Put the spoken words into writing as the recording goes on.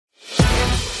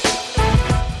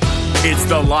It's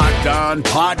the Locked On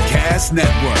Podcast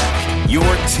Network, your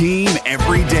team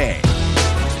every day.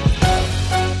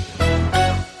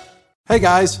 Hey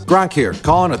guys, Gronk here,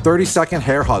 calling a 30-second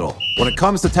hair huddle. When it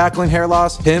comes to tackling hair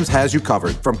loss, Hims has you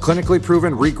covered. From clinically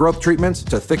proven regrowth treatments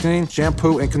to thickening,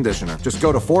 shampoo, and conditioner. Just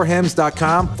go to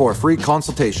 4hims.com for a free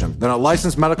consultation. Then a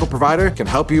licensed medical provider can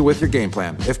help you with your game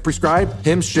plan. If prescribed,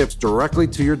 Hims ships directly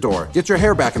to your door. Get your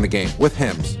hair back in the game with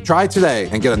Hims. Try today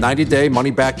and get a 90-day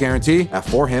money-back guarantee at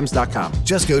 4hims.com.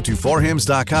 Just go to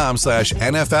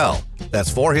 4hims.com/NFL.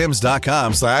 That's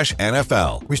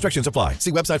 4hims.com/NFL. Restrictions apply.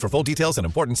 See website for full details and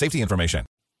important safety information.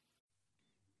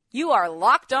 You are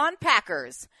Locked On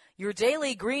Packers, your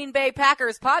daily Green Bay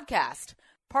Packers podcast,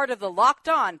 part of the Locked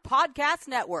On Podcast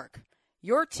Network,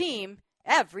 your team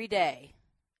every day.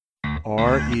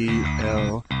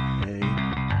 RELAX.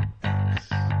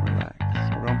 Relax.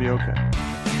 We're going to be okay.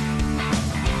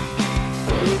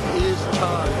 It is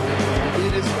time.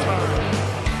 It is time.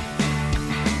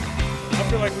 I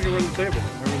feel like we can run the table.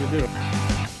 I really do.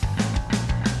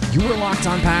 You are Locked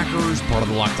On Packers, part of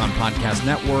the Locked On Podcast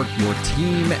Network, your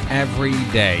team every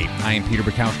day. I am Peter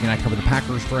Bukowski, and I cover the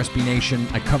Packers for SB Nation.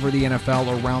 I cover the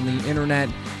NFL around the internet,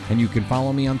 and you can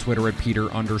follow me on Twitter at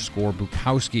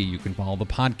Peter_Bukowski. You can follow the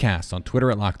podcast on Twitter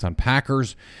at Locked On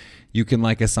Packers. You can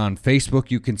like us on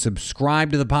Facebook. You can subscribe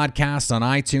to the podcast on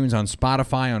iTunes, on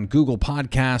Spotify, on Google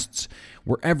Podcasts.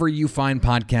 Wherever you find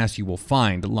podcasts, you will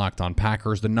find Locked On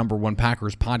Packers, the #1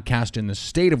 Packers podcast in the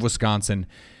state of Wisconsin,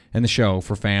 and the show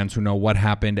for fans who know what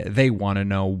happened. They want to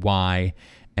know why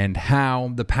and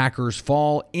how. The Packers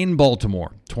fall in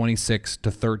Baltimore,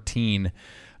 26-13,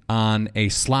 on a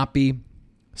sloppy,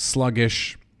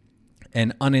 sluggish,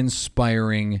 and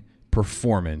uninspiring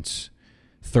performance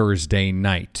Thursday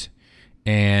night.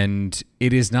 And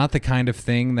it is not the kind of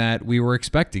thing that we were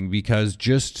expecting, because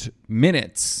just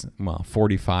minutes,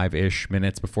 45-ish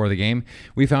minutes before the game,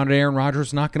 we found Aaron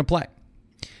Rodgers not going to play.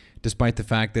 Despite the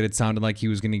fact that it sounded like he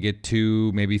was going to get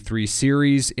 2, maybe 3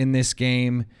 series in this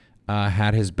game,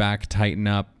 had his back tighten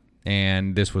up,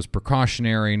 and this was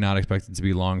precautionary, not expected to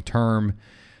be long-term.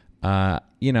 Does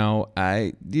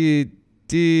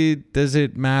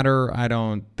it matter? I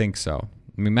don't think so.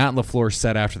 I mean, Matt LaFleur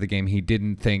said after the game he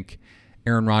didn't think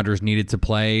Aaron Rodgers needed to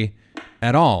play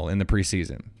at all in the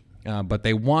preseason. But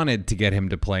they wanted to get him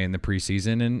to play in the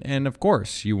preseason, and of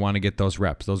course, you want to get those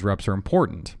reps. Those reps are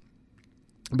important.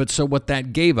 But so what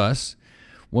that gave us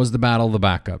was the battle of the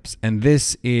backups. And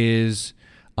this is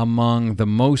among the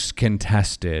most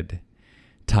contested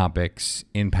topics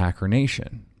in Packer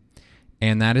Nation.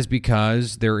 And that is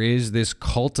because there is this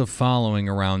cult of following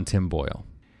around Tim Boyle.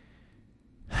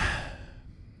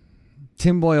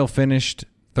 Tim Boyle finished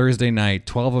Thursday night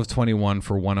 12 of 21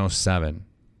 for 107.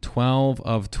 12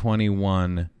 of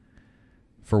 21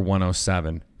 for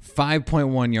 107.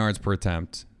 5.1 yards per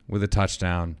attempt with a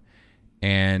touchdown.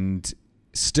 And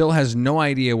still has no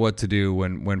idea what to do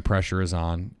when pressure is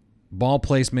on. Ball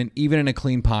placement, even in a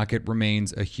clean pocket,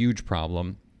 remains a huge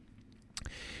problem.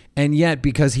 And yet,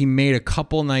 because he made a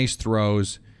couple nice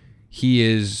throws, he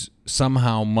is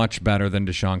somehow much better than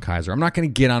DeShone Kizer. I'm not going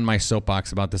to get on my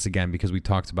soapbox about this again because we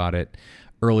talked about it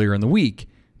earlier in the week.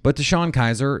 But DeShone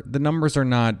Kizer, the numbers are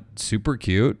not super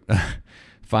cute.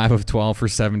 5 of 12 for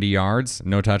 70 yards,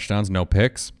 no touchdowns, no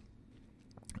picks.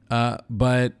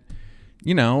 But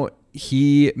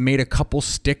he made a couple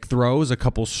stick throws, a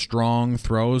couple strong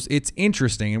throws. It's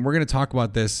interesting, and we're going to talk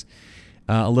about this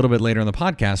a little bit later in the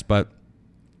podcast, but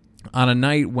on a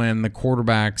night when the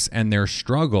quarterbacks and their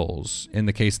struggles, in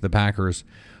the case of the Packers,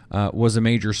 was a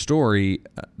major story,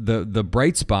 the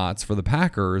bright spots for the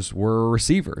Packers were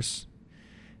receivers.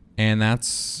 And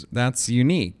that's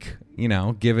unique,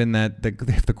 given that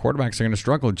if the quarterbacks are going to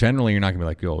struggle, generally you're not going to be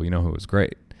like, who was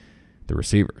great? The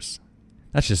receivers.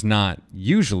 That's just not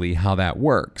usually how that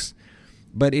works.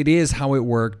 But it is how it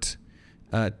worked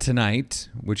tonight,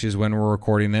 which is when we're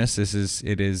recording this.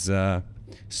 It is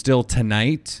still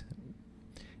tonight.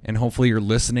 And hopefully you're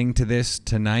listening to this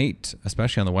tonight,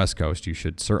 especially on the West Coast. You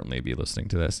should certainly be listening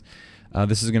to this.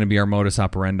 This is going to be our modus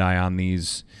operandi on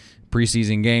these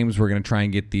preseason games. We're going to try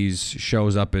and get these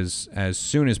shows up as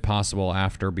soon as possible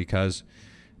after, because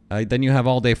then you have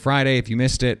all day Friday if you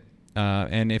missed it.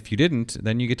 And if you didn't,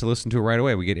 then you get to listen to it right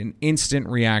away. We get an instant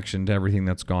reaction to everything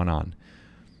that's gone on.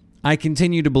 I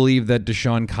continue to believe that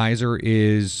DeShone Kizer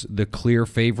is the clear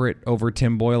favorite over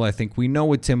Tim Boyle. I think we know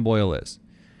what Tim Boyle is.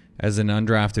 As an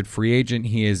undrafted free agent,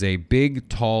 he is a big,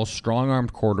 tall,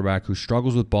 strong-armed quarterback who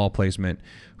struggles with ball placement,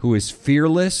 who is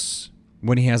fearless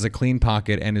when he has a clean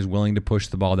pocket and is willing to push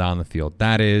the ball down the field.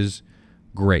 That is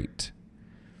great.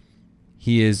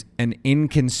 He is an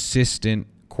inconsistent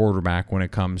quarterback when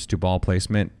it comes to ball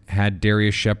placement. Had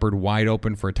Darius Shepard wide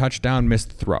open for a touchdown, missed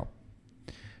the throw.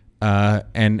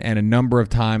 And a number of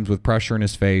times with pressure in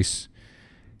his face,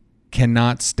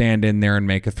 cannot stand in there and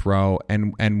make a throw.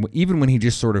 And even when he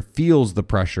just sort of feels the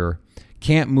pressure,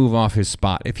 can't move off his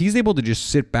spot. If he's able to just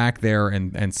sit back there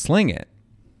and sling it,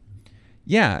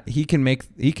 yeah, he can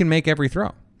make every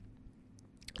throw.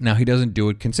 Now, he doesn't do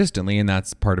it consistently, and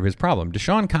that's part of his problem.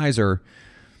 DeShone Kizer,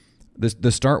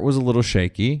 the start was a little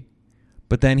shaky,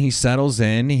 but then he settles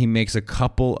in. He makes a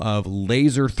couple of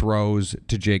laser throws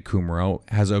to Jake Kumerow,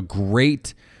 has a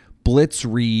great blitz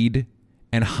read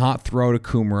and hot throw to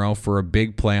Kumerow for a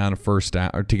big play on a first down,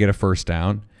 or to get a first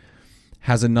down.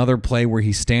 Has another play where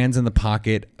he stands in the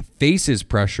pocket, faces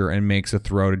pressure, and makes a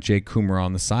throw to Jake Kumerow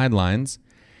on the sidelines.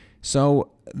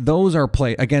 So those are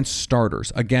play against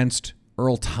starters, against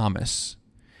Earl Thomas,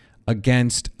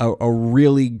 against a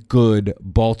really good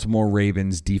Baltimore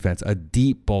Ravens defense, a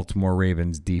deep Baltimore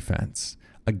Ravens defense,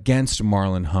 against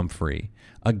Marlon Humphrey,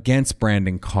 against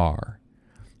Brandon Carr,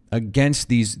 against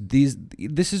these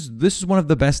this is one of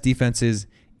the best defenses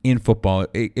in football.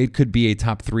 It could be a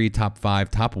top 3, top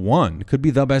 5, top 1. It could be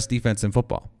the best defense in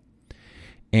football.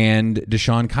 And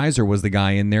DeShone Kizer was the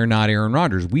guy in there, not Aaron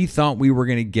Rodgers. We thought we were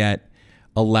going to get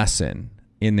a lesson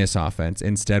in this offense.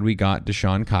 Instead, we got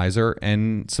DeShone Kizer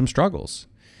and some struggles.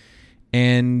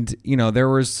 And, you know, there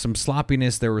was some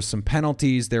sloppiness. There was some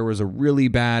penalties. There was a really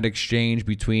bad exchange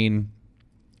between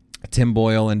Tim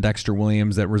Boyle and Dexter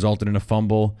Williams that resulted in a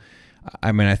fumble.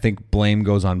 I mean, I think blame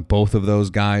goes on both of those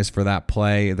guys for that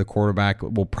play. The quarterback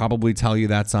will probably tell you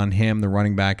that's on him. The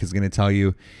running back is going to tell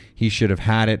you he should have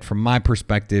had it. From my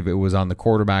perspective, it was on the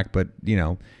quarterback, but, you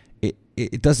know,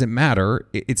 it doesn't matter.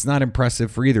 It's not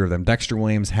impressive for either of them. Dexter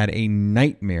Williams had a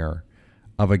nightmare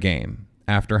of a game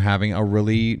after having a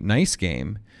really nice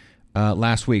game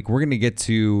last week. We're going to get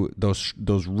to those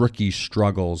rookie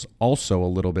struggles also a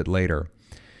little bit later.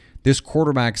 This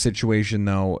quarterback situation,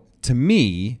 though, to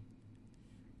me,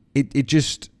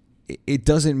 it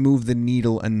doesn't move the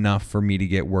needle enough for me to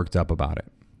get worked up about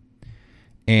it.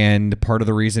 And part of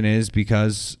the reason is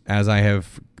because, as I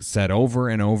have said over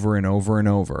and over and over and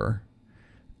over,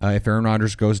 if Aaron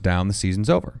Rodgers goes down, the season's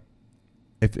over.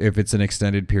 If it's an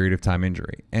extended period of time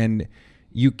injury. And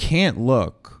you can't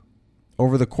look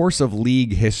over the course of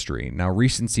league history, now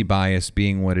recency bias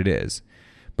being what it is,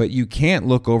 but you can't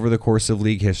look over the course of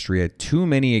league history at too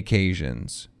many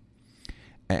occasions,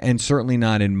 and certainly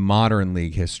not in modern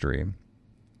league history,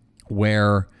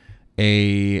 where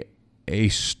a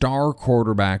star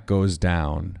quarterback goes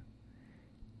down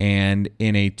and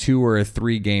in a 2 or a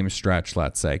 3 game stretch,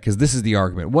 let's say, because this is the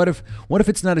argument. What if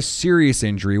it's not a serious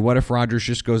injury? What if Rodgers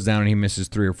just goes down and he misses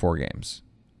 3 or 4 games?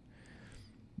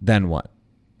 Then what?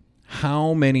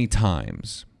 How many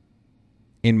times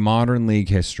in modern league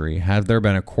history have there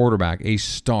been a quarterback, a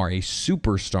star, a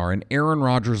superstar, an Aaron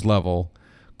Rodgers level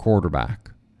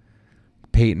quarterback?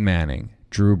 Peyton Manning,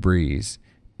 Drew Brees,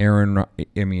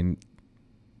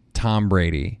 Tom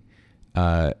Brady,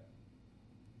 Ben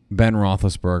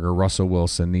Roethlisberger, Russell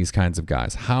Wilson, these kinds of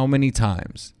guys. How many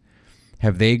times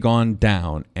have they gone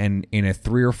down and in a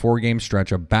 3 or 4 game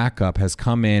stretch, a backup has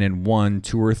come in and won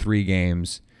 2 or 3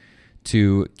 games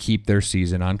to keep their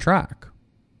season on track?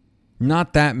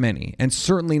 Not that many, and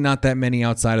certainly not that many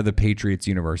outside of the Patriots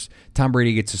universe. Tom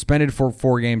Brady gets suspended for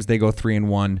 4 games. They go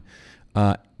 3-1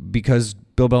 because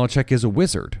Bill Belichick is a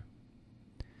wizard.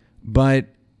 But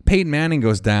Peyton Manning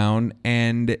goes down,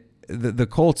 and the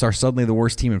Colts are suddenly the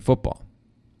worst team in football.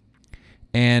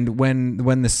 And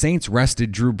when the Saints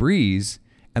rested Drew Brees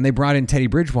and they brought in Teddy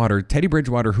Bridgewater,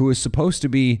 who is supposed to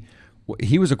be,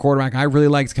 he was a quarterback I really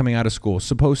liked coming out of school,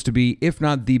 supposed to be, if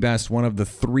not the best, one of the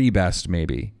 3 best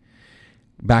maybe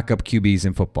backup QBs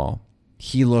in football.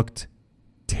 He looked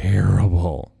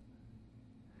terrible.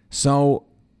 So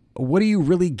what are you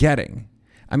really getting?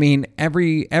 I mean,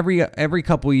 every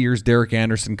couple of years, Derek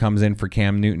Anderson comes in for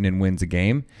Cam Newton and wins a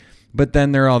game. But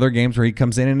then there are other games where he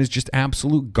comes in and is just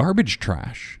absolute garbage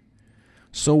trash.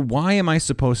 So why am I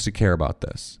supposed to care about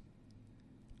this?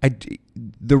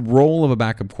 The role of a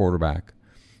backup quarterback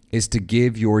is to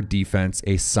give your defense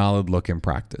a solid look in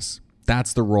practice.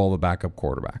 That's the role of a backup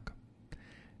quarterback.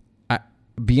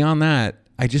 Beyond that,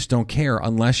 I just don't care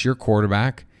unless your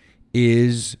quarterback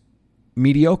is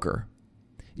mediocre.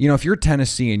 You know, if you're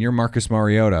Tennessee and you're Marcus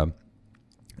Mariota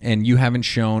and you haven't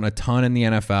shown a ton in the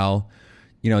NFL,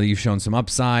 you know, you've shown some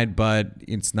upside, but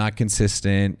it's not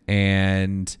consistent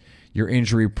and you're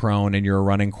injury prone and you're a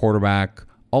running quarterback,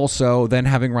 also, then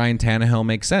having Ryan Tannehill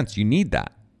makes sense. You need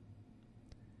that.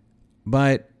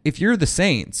 But if you're the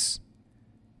Saints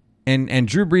and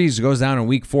Drew Brees goes down in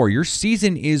week 4, your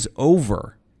season is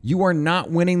over. You are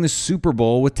not winning the Super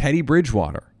Bowl with Teddy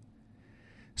Bridgewater.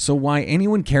 So why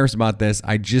anyone cares about this,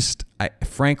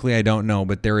 frankly, I don't know,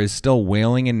 but there is still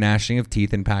wailing and gnashing of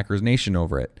teeth in Packers Nation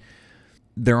over it.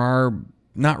 There are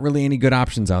not really any good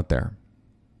options out there.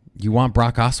 You want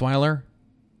Brock Osweiler?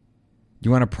 You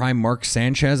want to pry Mark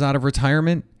Sanchez out of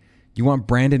retirement? You want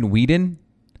Brandon Weeden?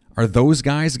 Are those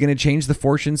guys going to change the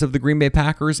fortunes of the Green Bay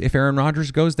Packers if Aaron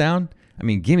Rodgers goes down? I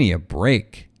mean, give me a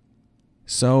break.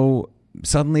 So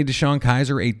suddenly DeShone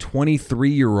Kizer, a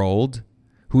 23-year-old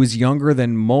who is younger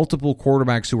than multiple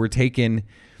quarterbacks who were taken,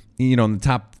 in the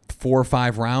top 4 or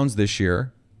 5 rounds this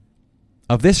year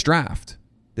of this draft.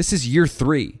 This is year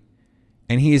 3,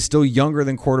 and he is still younger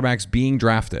than quarterbacks being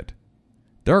drafted.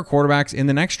 There are quarterbacks in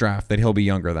the next draft that he'll be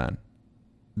younger than.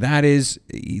 There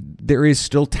is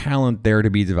still talent there to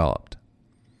be developed.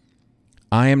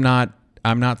 I'm not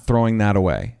throwing that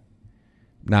away.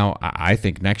 Now, I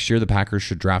think next year the Packers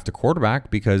should draft a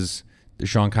quarterback because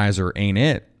DeShone Kizer ain't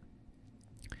it.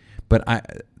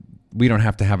 But we don't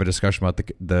have to have a discussion about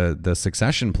the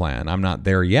succession plan. I'm not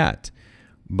there yet.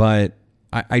 But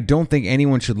I don't think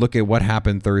anyone should look at what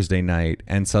happened Thursday night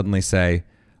and suddenly say,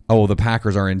 oh, the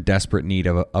Packers are in desperate need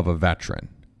of a veteran.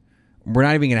 We're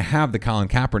not even going to have the Colin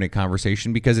Kaepernick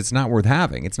conversation because it's not worth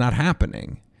having. It's not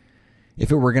happening. If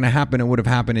it were going to happen, it would have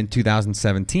happened in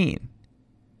 2017.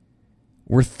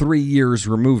 We're 3 years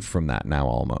removed from that now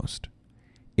almost.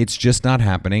 It's just not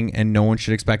happening, and no one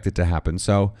should expect it to happen.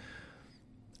 So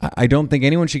I don't think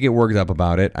anyone should get worked up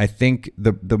about it. I think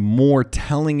the more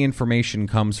telling information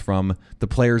comes from the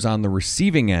players on the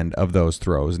receiving end of those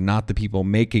throws, not the people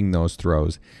making those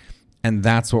throws. And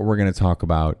that's what we're going to talk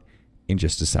about in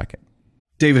just a second.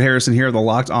 David Harrison here, the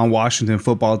Locked On Washington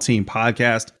Football Team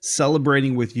podcast,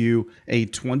 celebrating with you a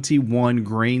 21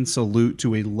 grain salute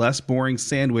to a less boring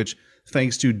sandwich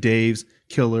thanks to Dave's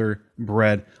Killer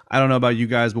Bread. I don't know about you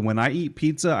guys, but when I eat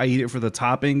pizza, I eat it for the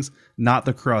toppings, not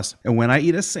the crust. And when I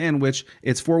eat a sandwich,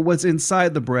 it's for what's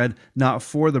inside the bread, not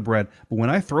for the bread. But when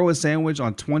I throw a sandwich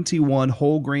on 21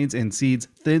 whole grains and seeds,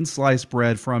 thin sliced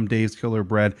bread from Dave's Killer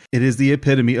Bread, it is the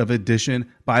epitome of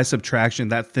addition by subtraction.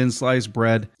 That thin sliced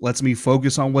bread lets me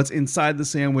focus on what's inside the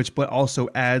sandwich, but also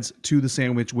adds to the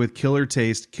sandwich with killer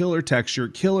taste, killer texture,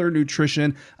 killer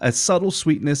nutrition, a subtle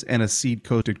sweetness, and a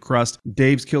seed-coated crust.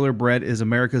 Dave's Killer Bread is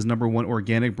America's #1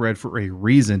 organic bread for a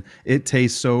reason. It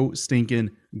tastes so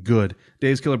stinking good.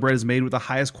 Dave's Killer Bread is made with the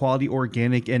highest quality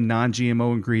organic and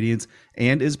non-GMO ingredients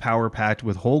and is power-packed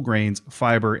with whole grains,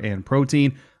 fiber, and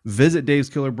protein. Visit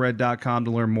daveskillerbread.com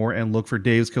to learn more and look for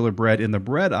Dave's Killer Bread in the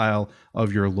bread aisle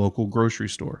of your local grocery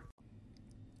store.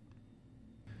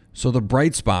 So the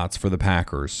bright spots for the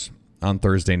Packers on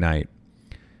Thursday night,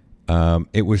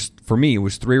 it was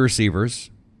 3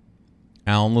 receivers: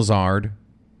 Allen Lazard,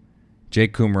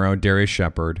 Jake Kumaro, Darius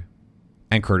Shepard,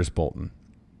 and Curtis Bolton.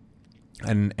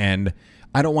 And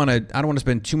I don't want to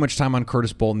spend too much time on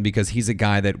Curtis Bolton because he's a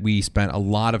guy that we spent a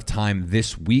lot of time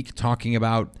this week talking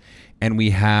about, and we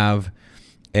have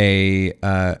a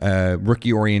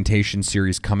rookie orientation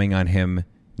series coming on him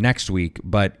next week.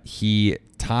 But he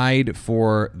tied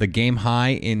for the game high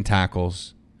in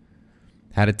tackles,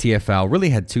 had a TFL, really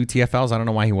had 2 TFLs. I don't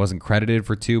know why he wasn't credited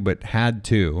for 2, but had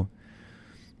 2.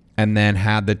 And then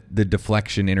had the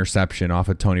deflection interception off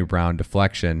of Tony Brown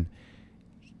deflection,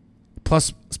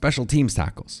 plus special teams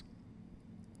tackles.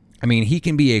 I mean, he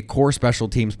can be a core special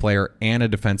teams player and a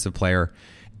defensive player,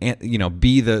 and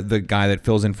be the guy that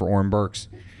fills in for Oren Burks.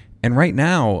 And right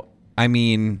now, I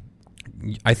mean,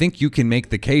 I think you can make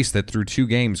the case that through 2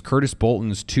 games, Curtis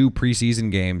Bolton's 2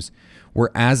 preseason games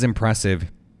were as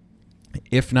impressive,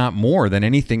 if not more, than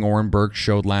anything Oren Burks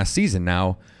showed last season.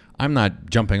 Now, I'm not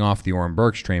jumping off the Oren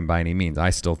Burks train by any means. I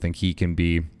still think he can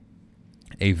be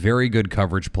a very good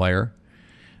coverage player.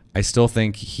 I still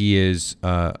think he is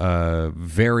a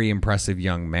very impressive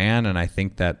young man, and I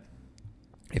think that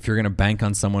if you're going to bank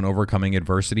on someone overcoming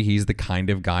adversity, he's the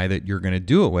kind of guy that you're going to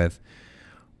do it with.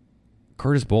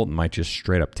 Curtis Bolton might just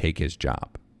straight up take his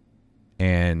job.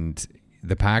 And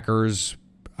the Packers,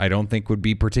 I don't think, would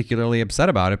be particularly upset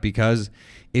about it, because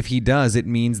if he does, it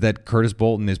means that Curtis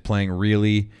Bolton is playing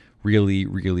really, really,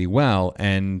 really well.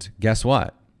 And guess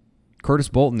what? Curtis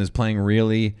Bolton is playing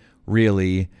really,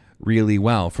 really, really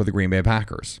well for the Green Bay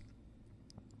Packers.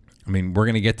 I mean, we're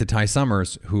going to get to Ty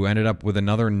Summers, who ended up with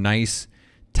another nice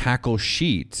tackle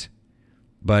sheet,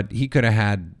 but he could have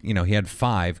had, he had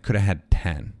 5, could have had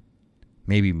 10,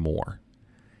 maybe more,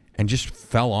 and just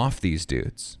fell off these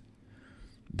dudes.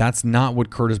 That's not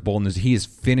what Curtis Bolton is. He is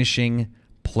finishing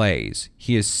plays.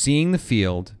 He is seeing the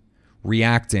field,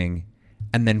 reacting,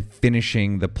 and then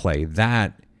finishing the play.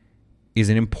 That is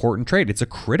an important trait. It's a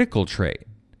critical trait.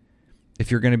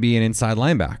 if you're going to be an inside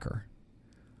linebacker.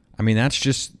 I mean, that's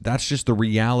just the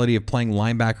reality of playing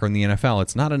linebacker in the NFL.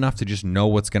 It's not enough to just know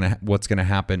what's going to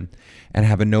happen and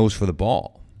have a nose for the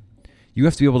ball. You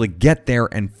have to be able to get there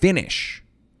and finish.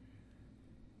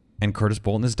 And Curtis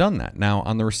Bolton has done that. Now,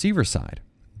 on the receiver side,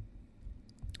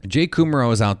 Jay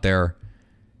Kumerow is out there.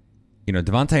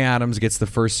 Devontae Adams gets the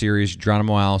first series,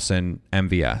 Geronimo Allison,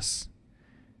 MVS.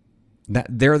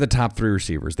 They're the top 3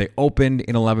 receivers. They opened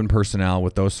in 11 personnel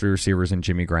with those 3 receivers and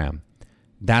Jimmy Graham.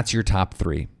 That's your top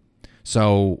 3.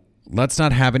 So let's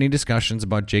not have any discussions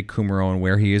about Jake Kumerow and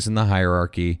where he is in the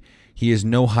hierarchy. He is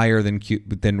no higher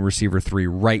than receiver 3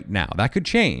 right now. That could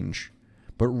change,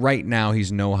 but right now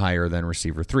he's no higher than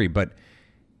receiver 3. But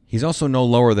he's also no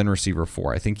lower than receiver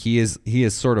 4. I think he is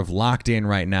sort of locked in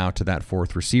right now to that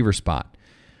 4th receiver spot.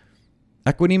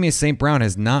 Equanimeous St. Brown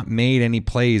has not made any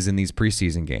plays in these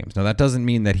preseason games. Now, that doesn't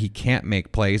mean that he can't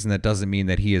make plays, and that doesn't mean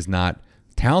that he is not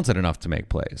talented enough to make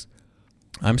plays.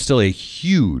 I'm still a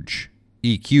huge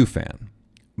EQ fan,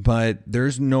 but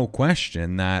there's no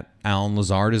question that Allen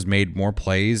Lazard has made more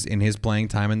plays in his playing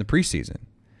time in the preseason.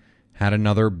 Had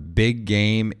another big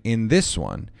game in this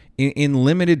one. In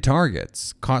limited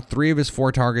targets, caught 3 of his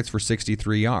 4 targets for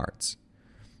 63 yards.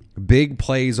 Big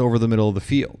plays over the middle of the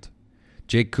field.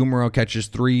 Jake Kumerow catches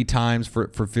 3 times for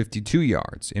 52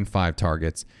 yards in 5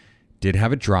 targets. Did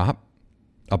have a drop,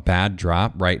 a bad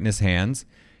drop right in his hands.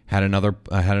 Had another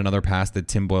pass that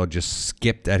Tim Boyle just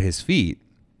skipped at his feet.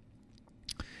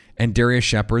 And Darius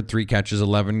Shepard, 3 catches,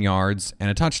 11 yards, and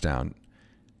a touchdown.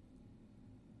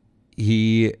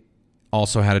 He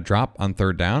also had a drop on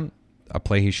 3rd down, a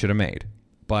play he should have made.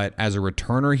 But as a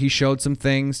returner, he showed some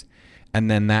things.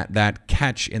 And then that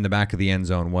catch in the back of the end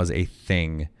zone was a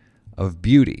thing of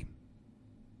beauty.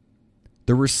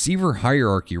 The receiver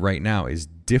hierarchy right now is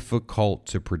difficult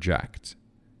to project.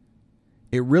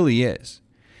 It really is.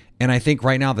 And I think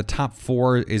right now the top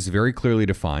 4 is very clearly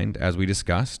defined, as we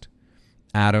discussed.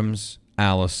 Adams,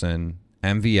 Allison,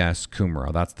 MVS,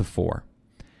 Kumerow. That's the 4.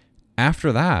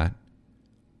 After that,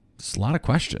 there's a lot of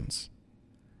questions.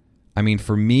 I mean,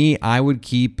 for me, I would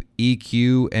keep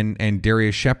EQ and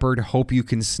Darius Shepard. Hope you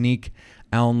can sneak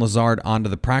Allen Lazard onto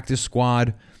the practice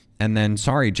squad. And then,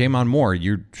 sorry, Jamon Moore,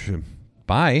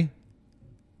 bye.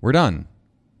 We're done.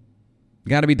 You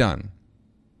got to be done.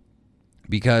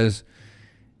 Because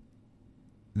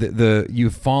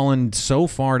you've fallen so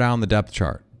far down the depth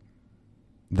chart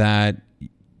that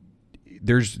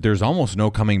there's almost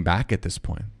no coming back at this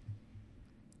point.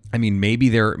 I mean, maybe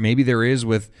there is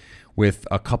with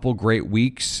a couple great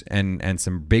weeks and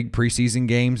some big preseason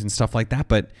games and stuff like that,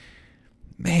 but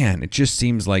man, it just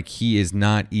seems like he is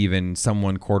not even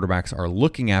someone quarterbacks are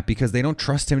looking at because they don't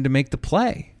trust him to make the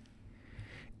play.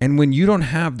 And when you don't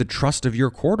have the trust of your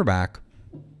quarterback,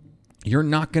 you're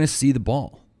not going to see the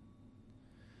ball.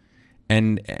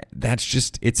 And that's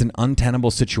just, it's an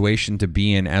untenable situation to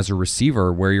be in as a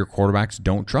receiver where your quarterbacks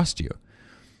don't trust you.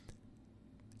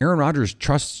 Aaron Rodgers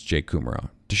trusts Jake Kumerow.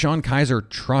 Deshaun Kaiser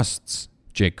trusts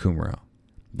Jake Kumerow.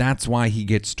 That's why he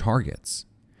gets targets.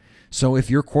 So if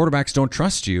your quarterbacks don't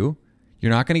trust you,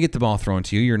 you're not going to get the ball thrown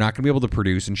to you. You're not going to be able to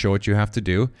produce and show what you have to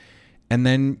do. And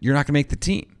then you're not going to make the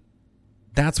team.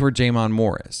 That's where Jamon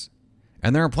Moore is.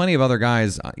 And there are plenty of other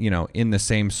guys, in the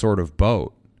same sort of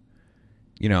boat.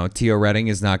 Tio Redding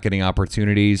is not getting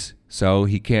opportunities, so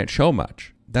he can't show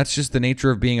much. That's just the nature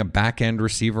of being a back-end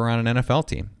receiver on an NFL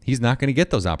team. He's not going to get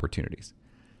those opportunities.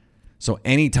 So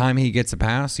anytime he gets a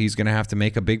pass, he's going to have to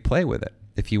make a big play with it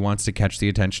if he wants to catch the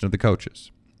attention of the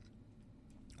coaches.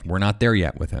 We're not there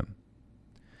yet with him.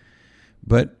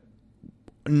 But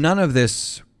none of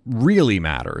this really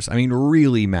matters. I mean,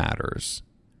 really matters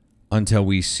until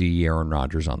we see Aaron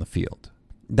Rodgers on the field.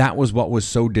 That was what was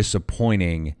so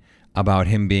disappointing about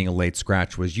him being a late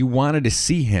scratch, was you wanted to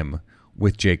see him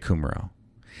with Jake Kumerow.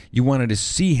 You wanted to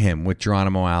see him with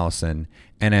Geronimo Allison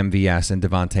and MVS and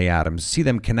Devontae Adams, see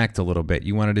them connect a little bit.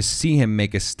 You wanted to see him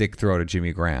make a stick throw to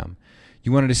Jimmy Graham.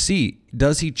 You wanted to see,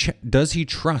 does he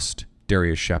trust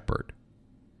Darius Shepard?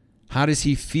 How does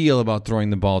he feel about throwing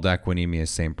the ball to Equanimeous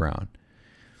St. Brown?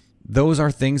 Those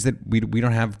are things that we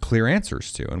don't have clear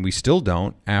answers to, and we still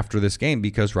don't after this game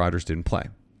because Rodgers didn't play.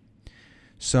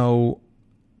 So,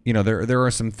 there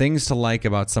are some things to like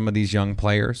about some of these young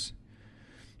players.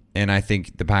 And I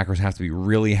think the Packers have to be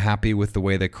really happy with the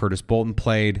way that Curtis Bolton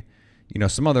played.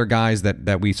 Some other guys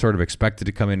that we sort of expected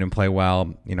to come in and play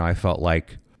well. I felt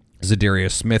like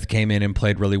Zadarius Smith came in and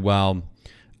played really well.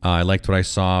 I liked what I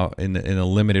saw in a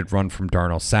limited run from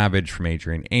Darnell Savage, from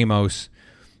Adrian Amos.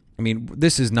 I mean,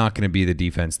 this is not going to be the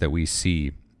defense that we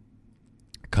see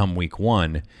come week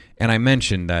one. And I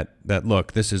mentioned that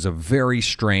look, this is a very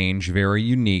strange, very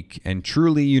unique, and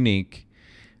truly unique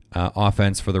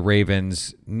offense for the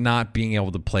Ravens. Not being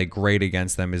able to play great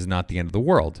against them is not the end of the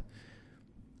world.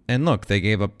 And look, they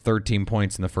gave up 13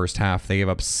 points in the first half. They gave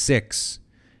up 6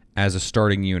 as a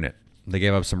starting unit. They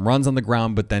gave up some runs on the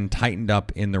ground, but then tightened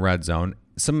up in the red zone.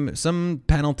 Some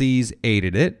penalties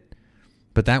aided it,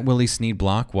 but that Willie Snead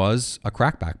block was a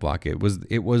crackback block. It was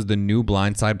the new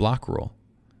blindside block rule.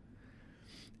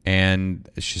 And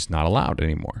it's just not allowed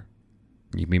anymore.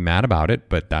 You can be mad about it,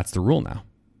 but that's the rule now.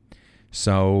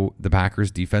 So the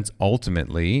Packers defense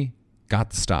ultimately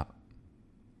got the stop.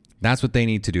 That's what they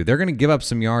need to do. They're going to give up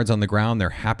some yards on the ground. They're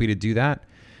happy to do that.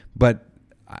 But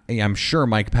I'm sure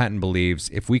Mike Patton believes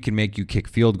if we can make you kick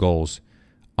field goals,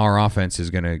 our offense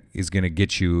is going to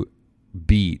get you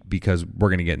beat because we're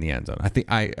going to get in the end zone. I think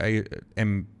I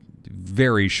am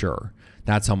very sure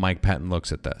that's how Mike Patton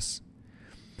looks at this.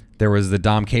 There was the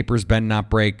Dom Capers bend not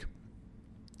break.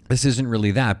 This isn't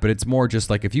really that, but it's more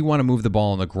just like if you want to move the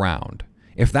ball on the ground,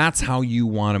 if that's how you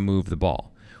want to move the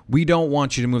ball, we don't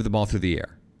want you to move the ball through the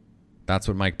air. That's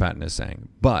what Mike Patton is saying.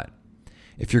 But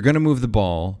if you're going to move the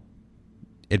ball,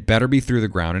 it better be through the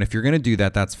ground. And if you're going to do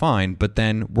that, that's fine. But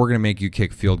then we're going to make you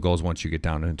kick field goals once you get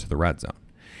down into the red zone.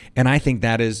 And I think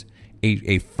that is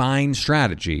a fine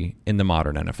strategy in the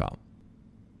modern NFL.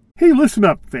 Hey, listen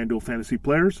up, FanDuel Fantasy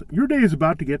players. Your day is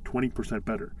about to get 20%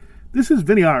 better. This is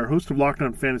Vinny Iyer, host of Locked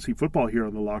On Fantasy Football here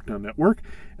on the Locked On Network,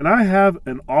 and I have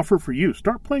an offer for you.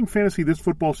 Start playing fantasy this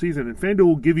football season, and FanDuel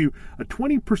will give you a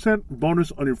 20%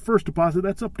 bonus on your first deposit.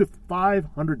 That's up to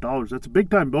 $500. That's a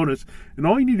big-time bonus, and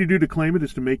all you need to do to claim it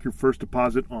is to make your first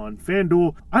deposit on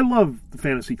FanDuel. I love the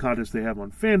fantasy contests they have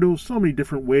on FanDuel. So many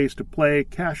different ways to play,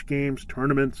 cash games,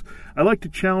 tournaments. I like to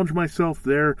challenge myself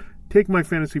there. Take my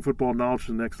fantasy football knowledge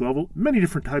to the next level. Many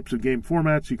different types of game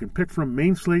formats you can pick from: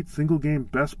 main slate, single game,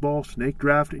 best ball, snake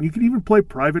draft, and you can even play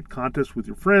private contests with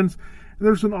your friends. And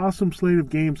there's an awesome slate of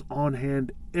games on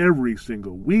hand every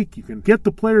single week. You can get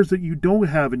the players that you don't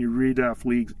have in your redraft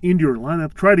leagues into your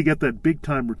lineup. Try to get that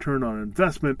big-time return on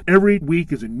investment. Every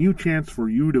week is a new chance for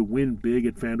you to win big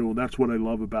at FanDuel, and that's what I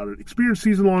love about it. Experience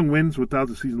season-long wins without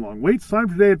the season-long waits. Sign up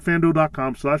today at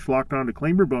FanDuel.com/lockedon to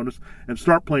claim your bonus and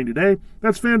start playing today.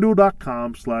 That's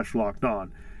FanDuel.com/lockedon.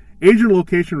 Age and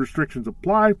location restrictions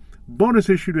apply. Bonus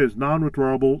issued as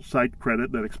non-withdrawable site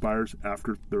credit that expires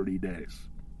after 30 days.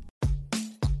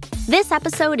 This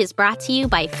episode is brought to you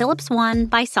by Philips One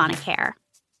by Sonicare.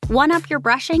 One up your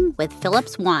brushing with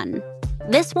Philips One.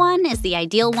 This one is the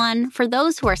ideal one for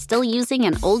those who are still using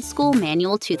an old-school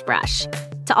manual toothbrush.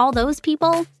 To all those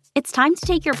people, it's time to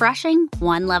take your brushing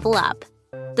one level up.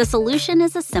 The solution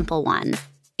is a simple one.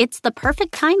 It's the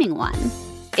perfect timing one.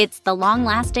 It's the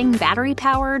long-lasting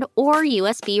battery-powered or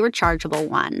USB rechargeable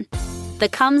one.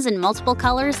 That comes in multiple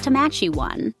colors to match you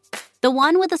one. The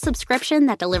one with a subscription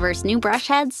that delivers new brush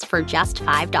heads for just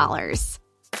 $5.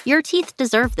 Your teeth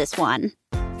deserve this one.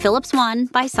 Philips One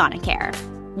by Sonicare.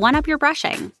 One up your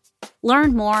brushing.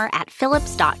 Learn more at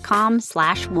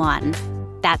philips.com/one.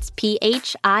 That's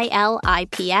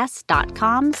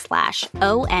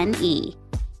PHILIPS.com/ONE.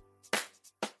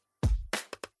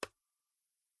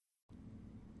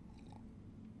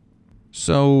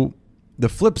 So the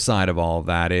flip side of all of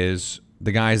that is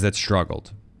the guys that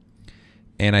struggled.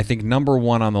 And I think number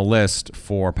one on the list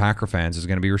for Packer fans is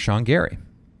going to be Rashawn Gary.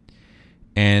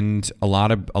 And a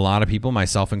lot of people,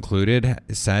 myself included,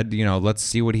 said, let's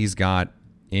see what he's got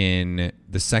in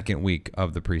the second week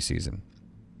of the preseason.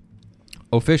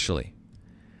 Officially,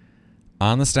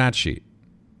 on the stat sheet,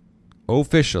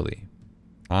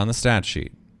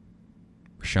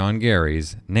 Rashawn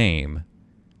Gary's name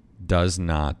does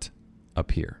not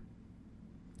appear.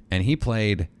 And he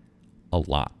played a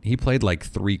lot. He played like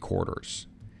 3 quarters.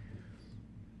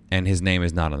 And his name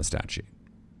is not on the stat sheet.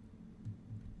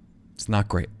 It's not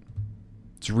great.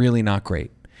 It's really not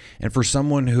great. And for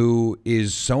someone who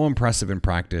is so impressive in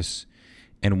practice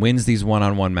and wins these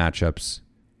one-on-one matchups,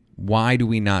 why do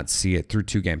we not see it through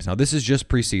 2 games? Now, this is just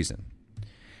preseason.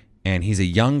 And he's a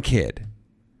young kid.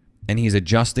 And he's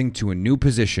adjusting to a new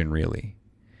position, really.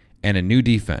 And a new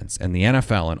defense. And the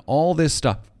NFL. And all this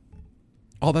stuff.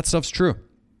 All that stuff's true.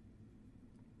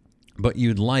 But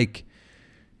you'd like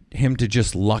him to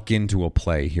just luck into a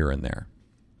play here and there.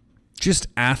 Just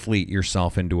athlete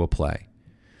yourself into a play.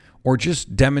 Or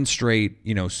just demonstrate,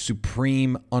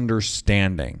 supreme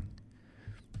understanding.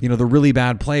 The really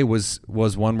bad play was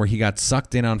one where he got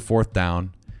sucked in on 4th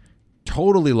down,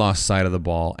 totally lost sight of the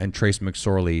ball, and Trace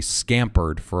McSorley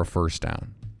scampered for a first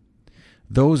down.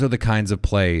 Those are the kinds of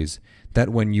plays that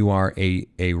when you are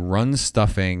a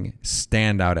run-stuffing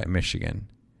standout at Michigan,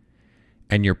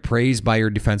 and you're praised by your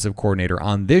defensive coordinator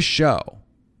on this show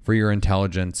for your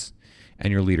intelligence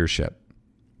and your leadership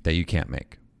that you can't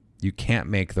make. You can't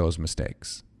make those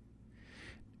mistakes.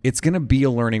 It's going to be a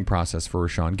learning process for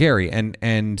Rashawn Gary. And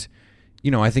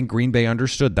I think Green Bay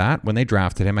understood that when they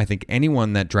drafted him. I think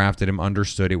anyone that drafted him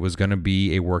understood it was going to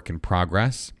be a work in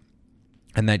progress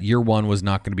and that year one was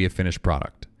not going to be a finished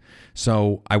product.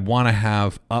 So I want to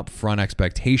have upfront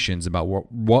expectations about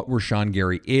what Rashawn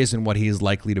Gary is and what he is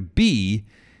likely to be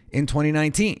in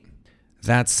 2019.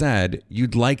 That said,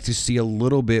 you'd like to see a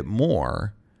little bit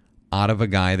more out of a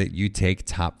guy that you take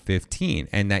top 15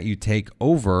 and that you take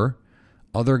over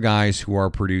other guys who are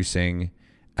producing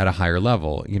at a higher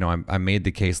level. I made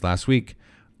the case last week,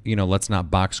 let's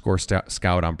not box score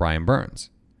scout on Brian Burns.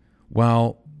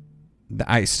 Well,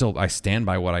 I stand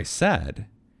by what I said.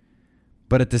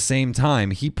 But at the same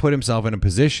time, he put himself in a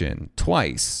position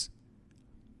twice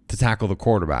to tackle the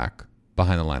quarterback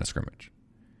behind the line of scrimmage.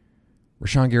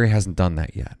 Rashawn Gary hasn't done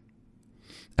that yet.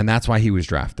 And that's why he was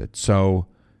drafted. So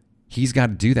he's got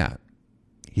to do that.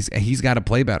 He's got to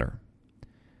play better.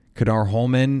 Kadar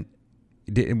Holman,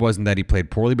 it wasn't that he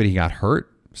played poorly, but he got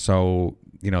hurt. So,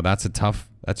 that's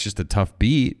just a tough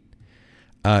beat.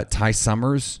 Ty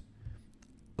Summers,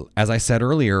 as I said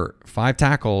earlier, 5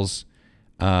 tackles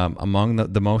among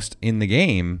the most in the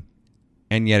game,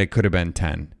 and yet it could have been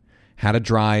 10. Had a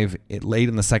drive late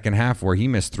in the second half where he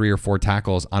missed 3 or 4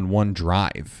 tackles on one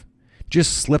drive.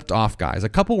 Just slipped off guys. A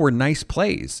couple were nice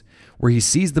plays where he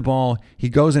sees the ball, he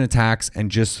goes and attacks,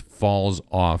 and just falls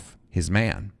off his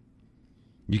man.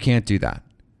 You can't do that.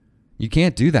 You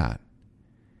can't do that.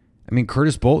 I mean,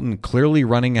 Curtis Bolton clearly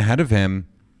running ahead of him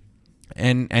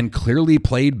and clearly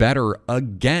played better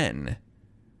again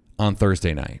on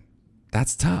Thursday night.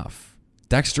 That's tough.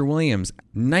 Dexter Williams,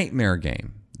 nightmare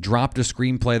game. Dropped a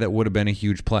screenplay that would have been a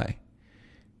huge play.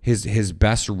 His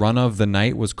best run of the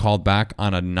night was called back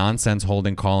on a nonsense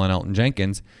holding call on Elton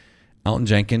Jenkins. Elton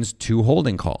Jenkins, 2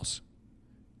 holding calls.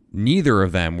 Neither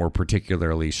of them were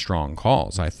particularly strong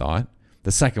calls, I thought.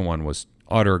 The second one was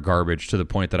utter garbage to the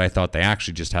point that I thought they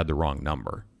actually just had the wrong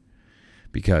number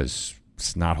because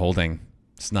it's not holding.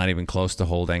 It's not even close to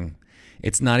holding.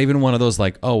 It's not even one of those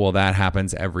like, oh, well, that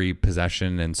happens every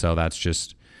possession, and so that's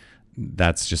just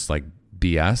like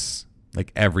BS.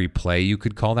 Like every play you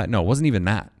could call that. No, it wasn't even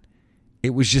that. It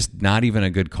was just not even a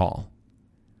good call.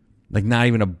 Like not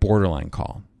even a borderline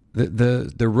call. The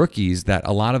rookies, that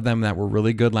a lot of them that were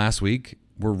really good last week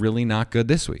were really not good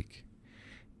this week.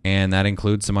 And that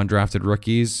includes some undrafted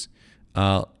rookies.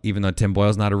 Even though Tim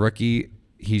Boyle's not a rookie,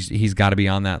 he's got to be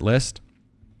on that list.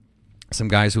 Some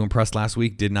guys who impressed last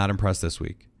week did not impress this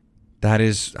week. That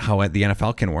is how the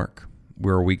NFL can work.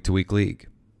 We're a week-to-week league.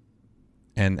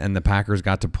 And the Packers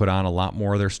got to put on a lot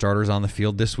more of their starters on the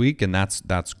field this week, and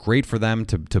that's great for them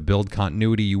to build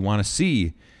continuity. You want to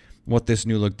see what this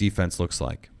new-look defense looks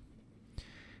like.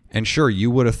 And sure, you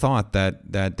would have thought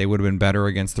that they would have been better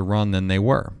against the run than they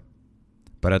were.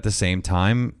 But at the same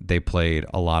time, they played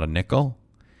a lot of nickel,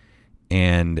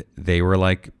 and they were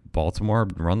like, Baltimore,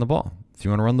 run the ball. If you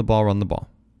want to run the ball, run the ball.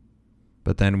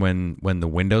 But then when the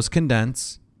windows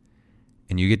condense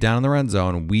and you get down in the red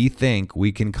zone, we think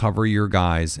we can cover your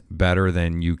guys better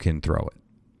than you can throw it.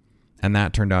 And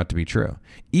that turned out to be true.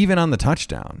 Even on the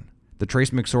touchdown, the Trace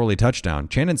McSorley touchdown,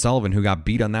 Chandon Sullivan, who got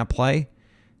beat on that play,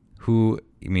 he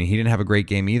didn't have a great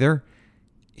game either.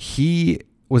 He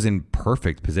was in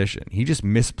perfect position. He just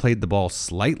misplayed the ball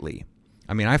slightly.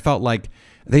 I felt like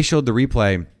they showed the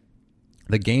replay.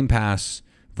 The Game Pass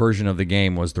version of the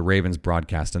game was the Ravens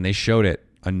broadcast, and they showed it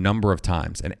a number of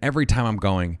times. And every time I'm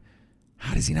going,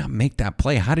 how does he not make that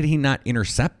play? How did he not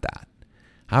intercept that?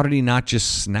 How did he not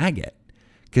just snag it?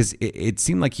 Because it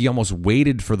seemed like he almost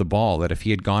waited for the ball, that if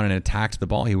he had gone and attacked the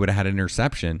ball, he would have had an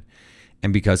interception.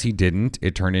 And because he didn't,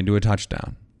 it turned into a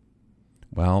touchdown.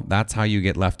 Well, that's how you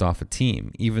get left off a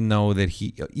team, even though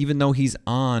he's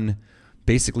on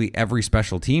basically every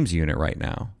special teams unit right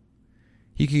now.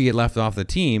 He could get left off the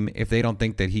team if they don't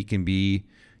think that he can be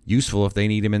useful if they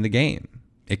need him in the game.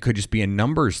 It could just be a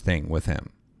numbers thing with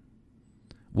him.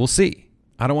 We'll see.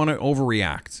 I don't want to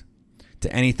overreact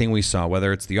to anything we saw,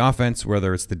 whether it's the offense,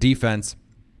 whether it's the defense.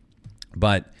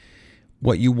 But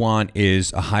what you want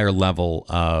is a higher level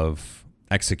of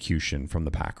execution from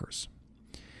the Packers.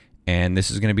 And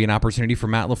this is going to be an opportunity for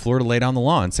Matt LaFleur to lay down the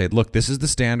law and say, look, this is the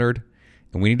standard,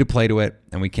 and we need to play to it,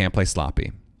 and we can't play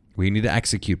sloppy. We need to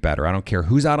execute better. I don't care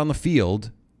who's out on the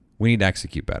field. We need to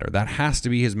execute better. That has to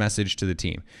be his message to the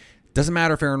team. Doesn't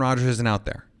matter if Aaron Rodgers isn't out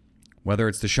there. Whether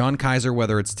it's DeShone Kizer,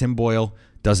 whether it's Tim Boyle,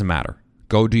 doesn't matter.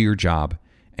 Go do your job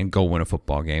and go win a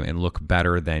football game and look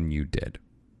better than you did.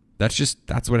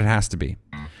 That's what it has to be.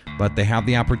 but they have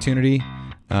the opportunity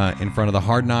in front of the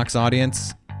Hard Knocks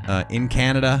audience in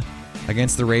Canada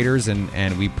against the Raiders,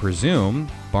 and we presume,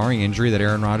 barring injury, that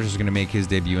Aaron Rodgers is going to make his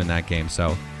debut in that game.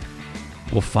 So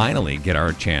we'll finally get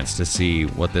our chance to see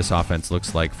what this offense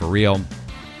looks like for real.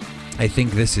 I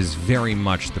think this is very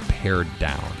much the pared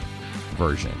down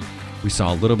version. We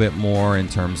saw a little bit more in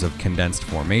terms of condensed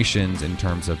formations, in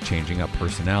terms of changing up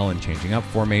personnel and changing up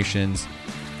formations.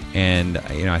 And,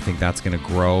 I think that's going to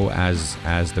grow as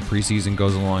the preseason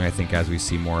goes along. I think as we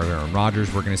see more of Aaron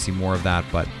Rodgers, we're going to see more of that.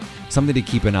 But something to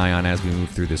keep an eye on as we move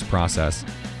through this process.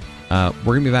 We're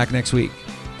going to be back next week.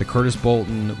 The Curtis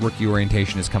Bolton rookie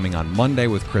orientation is coming on Monday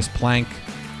with Chris Plank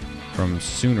from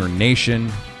Sooner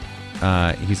Nation.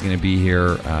 He's going to be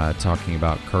here talking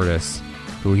about Curtis,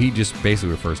 who he just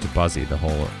basically refers to Buzzy the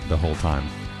whole time.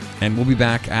 And we'll be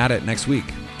back at it next week.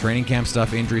 Training camp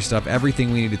stuff, injury stuff,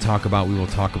 everything we need to talk about, we will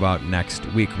talk about next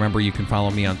week. Remember, you can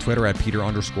follow me on Twitter at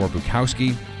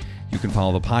Peter_Bukowski. You can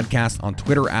follow the podcast on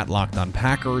Twitter at Locked On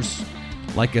Packers.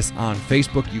 Like us on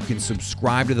Facebook. You can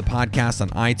subscribe to the podcast on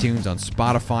iTunes, on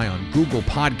Spotify, on Google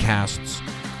Podcasts.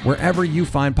 Wherever you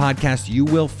find podcasts, you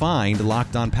will find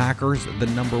Locked On Packers, the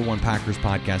 #1 Packers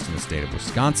podcast in the state of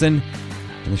Wisconsin.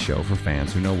 And the show for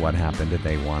fans who know what happened, if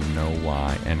they want to know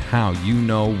why, and how. You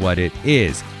know what it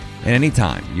is. And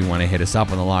anytime you want to hit us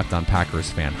up on the Locked On Packers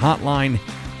fan hotline,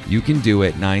 you can do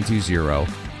it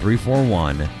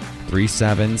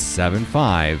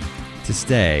 920-341-3775 to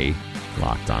stay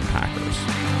Locked On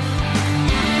Packers.